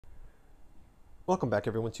Welcome back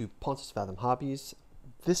everyone to Pontus Fathom Hobbies.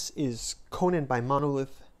 This is Conan by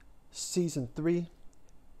Monolith, Season 3,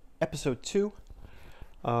 Episode 2.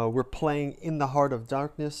 We're playing In the Heart of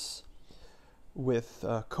Darkness with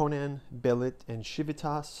Conan, Belit, and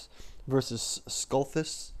Civitas versus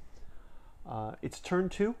Skulthus. It's turn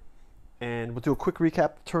 2, and we'll do a quick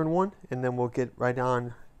recap of turn 1, and then we'll get right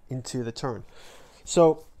on into the turn.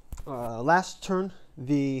 So, last turn,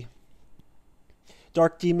 the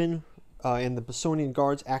Dark Demon and the Bessonian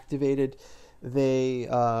guards activated. They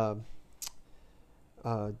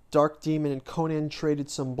Dark Demon and Conan traded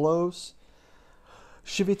some blows.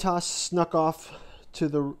 Civitas snuck off to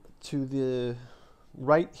the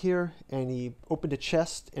right here, and he opened a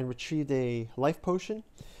chest and retrieved a life potion.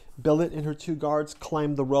 Belit and her two guards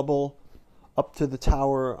climbed the rubble up to the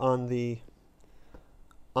tower on the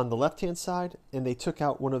left-hand side, and they took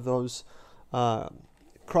out one of those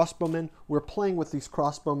crossbowmen. We're playing with these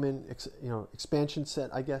crossbowmen, expansion set,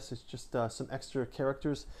 I guess. It's just some extra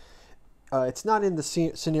characters. It's not in the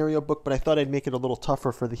scenario book, but I thought I'd make it a little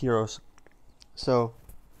tougher for the heroes. So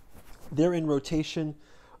they're in rotation.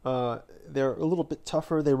 They're a little bit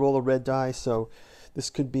tougher. They roll a red die, so this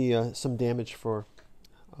could be some damage for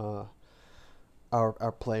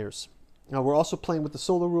our players. Now we're also playing with the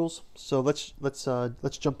solo rules, so let's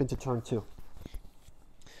jump into turn 2.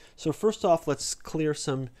 So first off, let's clear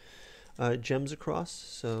some gems across.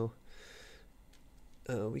 So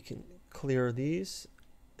we can clear these.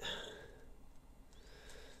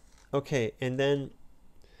 Okay, and then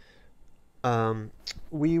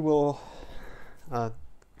we will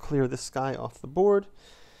clear this guy off the board.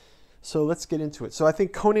 So let's get into it. So I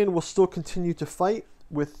think Conan will still continue to fight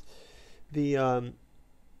with the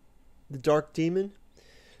Dark Demon.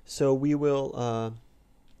 So we will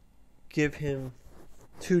give him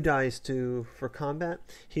 2 dice for combat.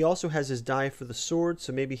 He also has his die for the sword,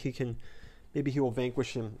 so maybe he will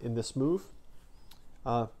vanquish him in this move.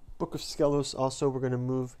 Book of Skelos also, we're going to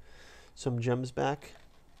move some gems back.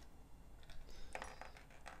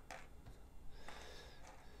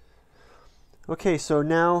 Okay, so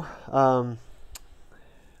now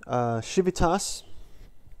Civitas,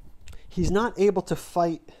 he's not able to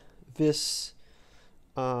fight this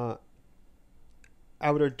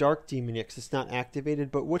outer Dark Demon yet because it's not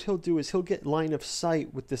activated, but what he'll do is he'll get line of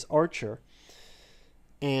sight with this archer,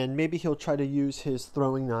 and maybe he'll try to use his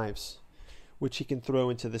throwing knives, which he can throw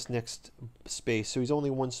into this next space. So he's only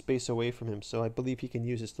 1 space away from him, so I believe he can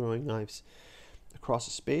use his throwing knives across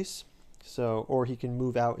a space. So, or he can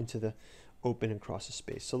move out into the open and cross a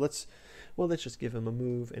space. So let's just give him a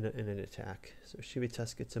move and an attack. So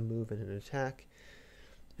Civitas gets a move and an attack,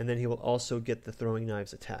 and then he will also get the throwing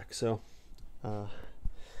knives attack. So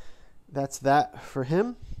that's that for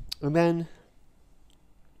him. And then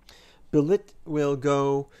Belit will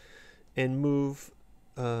go and move.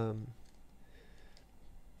 I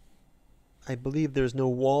believe there's no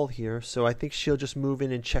wall here, so I think she'll just move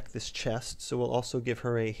in and check this chest. So we'll also give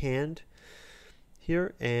her a hand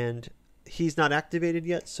here, and he's not activated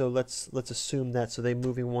yet, so let's assume that. So they're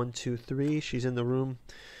moving 1, 2, 3. She's in the room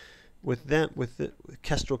with them, with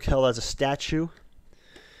Kestrel Kell as a statue.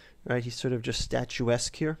 Right, he's sort of just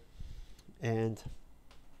statuesque here, and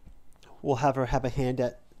we'll have her have a hand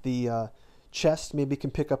at the chest. Maybe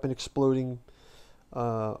can pick up an exploding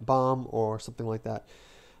bomb or something like that.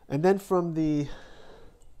 And then from the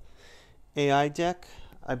AI deck,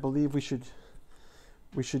 I believe we should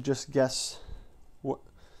just guess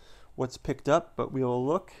what's picked up, but we will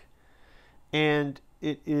look, and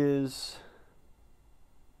it is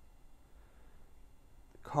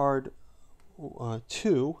card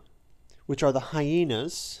 2, which are the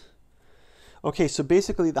hyenas. Okay, so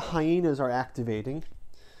basically the hyenas are activating.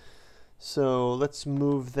 So let's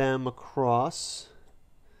move them across.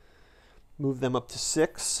 Move them up to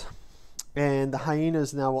 6. And the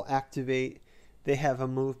hyenas now will activate. They have a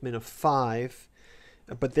movement of 5,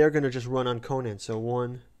 but they're going to just run on Conan. So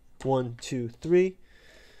 1, 1, 2, 3,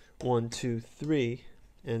 1, 2, 3,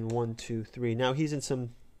 and 1, 2, 3. Now he's in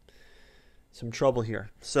some trouble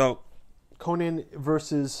here. So Conan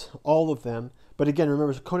versus all of them. But again,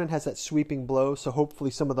 remember, Conan has that sweeping blow, so hopefully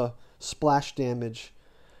some of the splash damage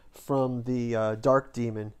from the Dark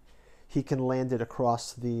Demon, he can land it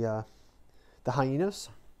across the hyenas.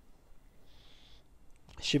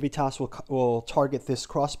 Civitas will target this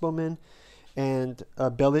crossbowman, and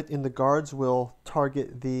Belit in the guards will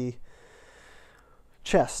target the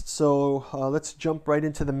chest. So let's jump right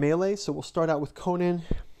into the melee. So we'll start out with Conan.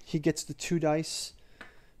 He gets the 2 dice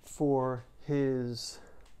for his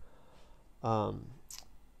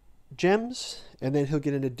gems, and then he'll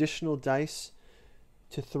get an additional dice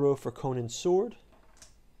to throw for Conan's sword.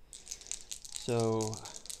 So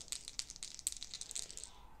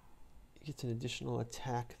he gets an additional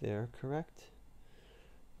attack there, correct?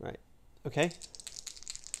 Right. Okay.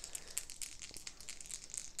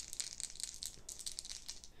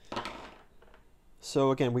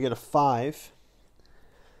 So again, we get a 5.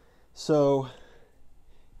 So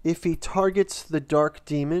if he targets the Dark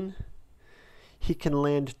Demon, he can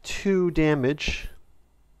land 2 damage,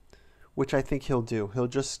 which I think he'll do. He'll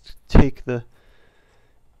just take the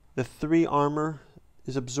 3 armor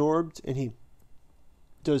is absorbed, and he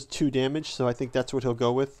does 2 damage, so I think that's what he'll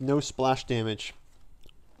go with. No splash damage,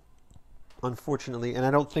 unfortunately, and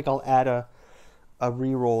I don't think I'll add a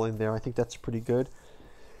reroll in there. I think that's pretty good.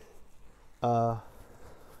 I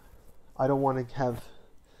don't want to have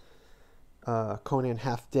Conan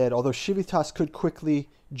half dead, although Civitas could quickly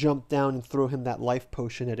jump down and throw him that life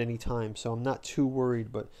potion at any time, so I'm not too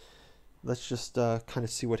worried, but let's just kind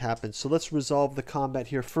of see what happens. So let's resolve the combat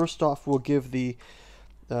here. First off, we'll give the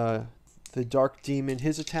Dark Demon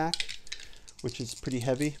his attack, which is pretty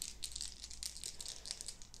heavy.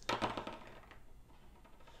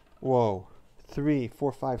 Whoa. 3,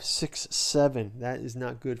 4, 5, 6, 7. That is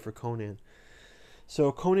not good for Conan.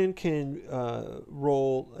 So Conan can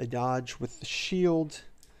roll a dodge with the shield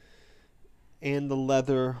and the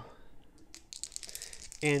leather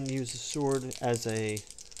and use the sword as a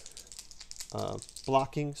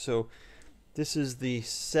blocking. So this is the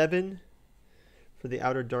 7 for the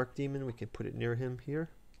outer Dark Demon. We can put it near him here.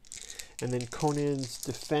 And then Conan's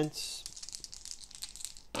defense.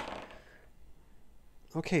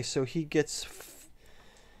 Okay, so he gets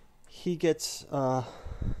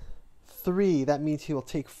 3. That means he will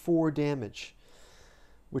take 4 damage,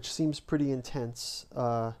 which seems pretty intense.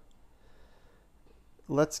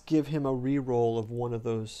 Let's give him a reroll of one of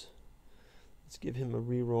those. Let's give him a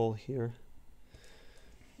reroll here,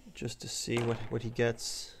 just to see what he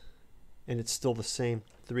gets. And it's still the same,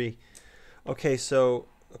 3. Okay, so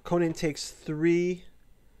Conan takes 3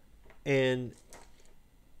 and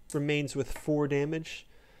remains with 4 damage.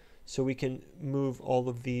 So we can move all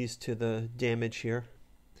of these to the damage here.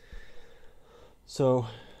 So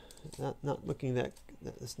not looking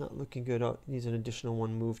it's not looking good. Oh, needs an additional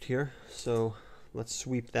 1 moved here. So let's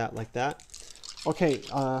sweep that like that. Okay,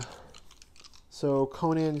 so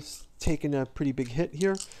Conan's taken a pretty big hit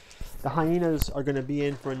here. The hyenas are going to be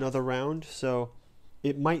in for another round, so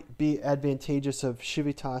it might be advantageous of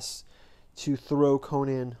Civitas to throw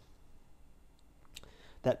Conan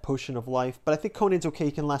that potion of life. But I think Conan's okay.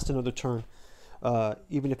 He can last another turn,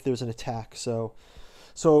 even if there's an attack. So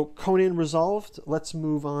Conan resolved. Let's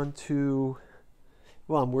move on to...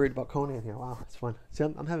 Well, I'm worried about Conan here. Wow, it's fun. See,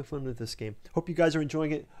 I'm having fun with this game. Hope you guys are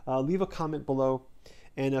enjoying it. Leave a comment below.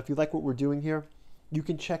 And if you like what we're doing here, you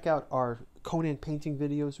can check out our Conan painting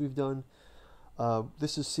videos we've done.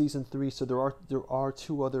 This is season 3, so there are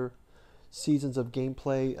 2 other seasons of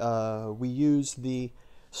gameplay. We use the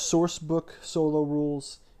source book solo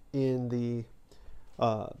rules in the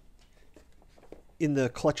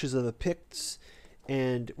Clutches of the Picts,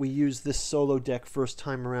 and we use this solo deck first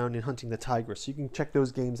time around in Hunting the Tigress. So you can check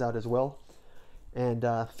those games out as well. And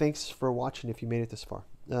thanks for watching if you made it this far.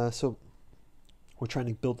 So we're trying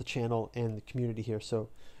to build the channel and the community here, so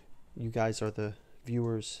you guys are the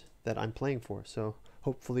viewers that I'm playing for. So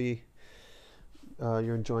hopefully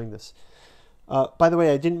you're enjoying this. By the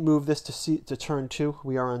way, I didn't move this to turn 2.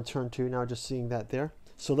 We are on turn 2 now, just seeing that there.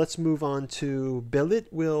 So let's move on to Belit.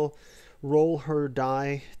 Will roll her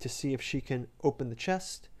die to see if she can open the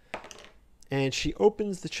chest. And she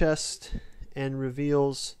opens the chest and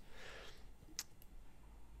reveals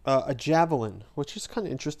a javelin, which is kind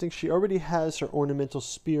of interesting. She already has her ornamental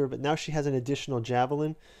spear, but now she has an additional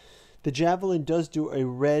javelin. The javelin does do a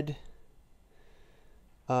red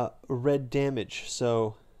damage,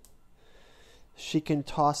 so she can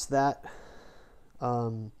toss that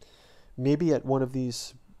maybe at one of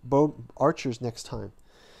these bow archers next time.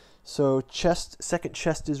 So second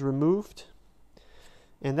chest is removed,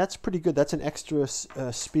 and that's pretty good. That's an extra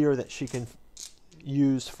spear that she can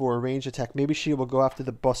use for a range attack. Maybe she will go after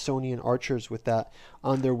the Bosonian archers with that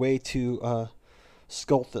on their way to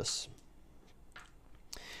Sculthus.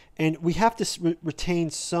 And we have to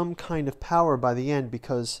retain some kind of power by the end,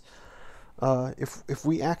 because if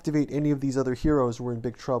we activate any of these other heroes, we're in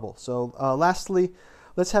big trouble. So lastly,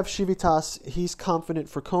 let's have Civitas. He's confident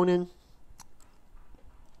for Conan.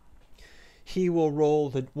 He will roll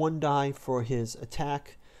the 1 die for his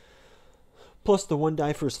attack, plus the 1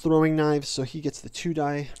 die for his throwing knives, so he gets the 2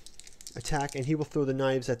 die attack, and he will throw the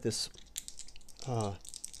knives at this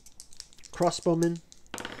crossbowman.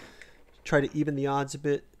 Try to even the odds a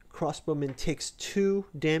bit. Crossbowman takes 2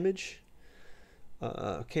 damage.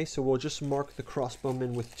 Okay, so we'll just mark the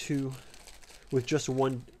crossbowman with just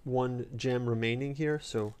one gem remaining here.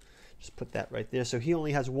 So just put that right there. So he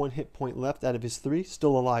only has 1 hit point left out of his 3.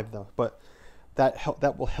 Still alive though, but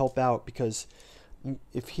that will help out, because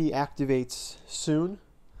if he activates soon,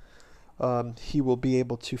 he will be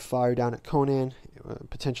able to fire down at Conan,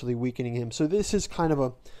 potentially weakening him. So this is kind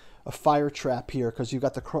of a fire trap here, because you've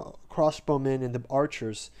got the crossbowmen and the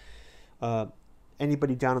archers.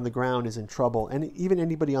 Anybody down on the ground is in trouble, and even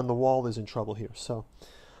anybody on the wall is in trouble here. So,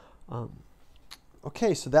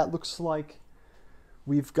 okay, so that looks like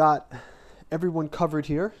we've got everyone covered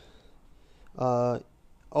here.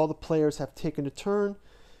 All the players have taken a turn.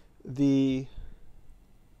 The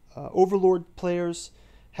Overlord players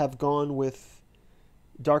have gone with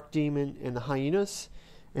Dark Demon and the Hyenas,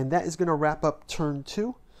 and that is going to wrap up turn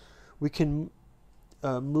 2. We can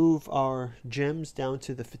move our gems down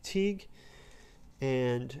to the fatigue,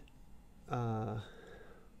 and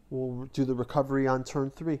we'll do the recovery on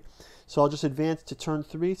turn 3. So I'll just advance to turn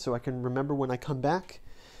 3 so I can remember when I come back.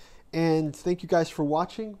 And thank you guys for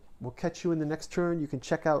watching. We'll catch you in the next turn. You can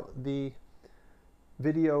check out the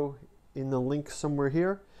video in the link somewhere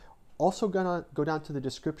here. Also gonna go down to the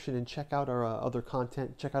description and check out our other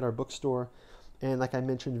content, check out our bookstore, and like I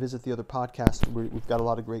mentioned, visit the other podcasts. We've got a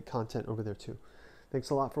lot of great content over there too.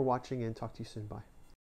 Thanks a lot for watching, and talk to you soon. Bye.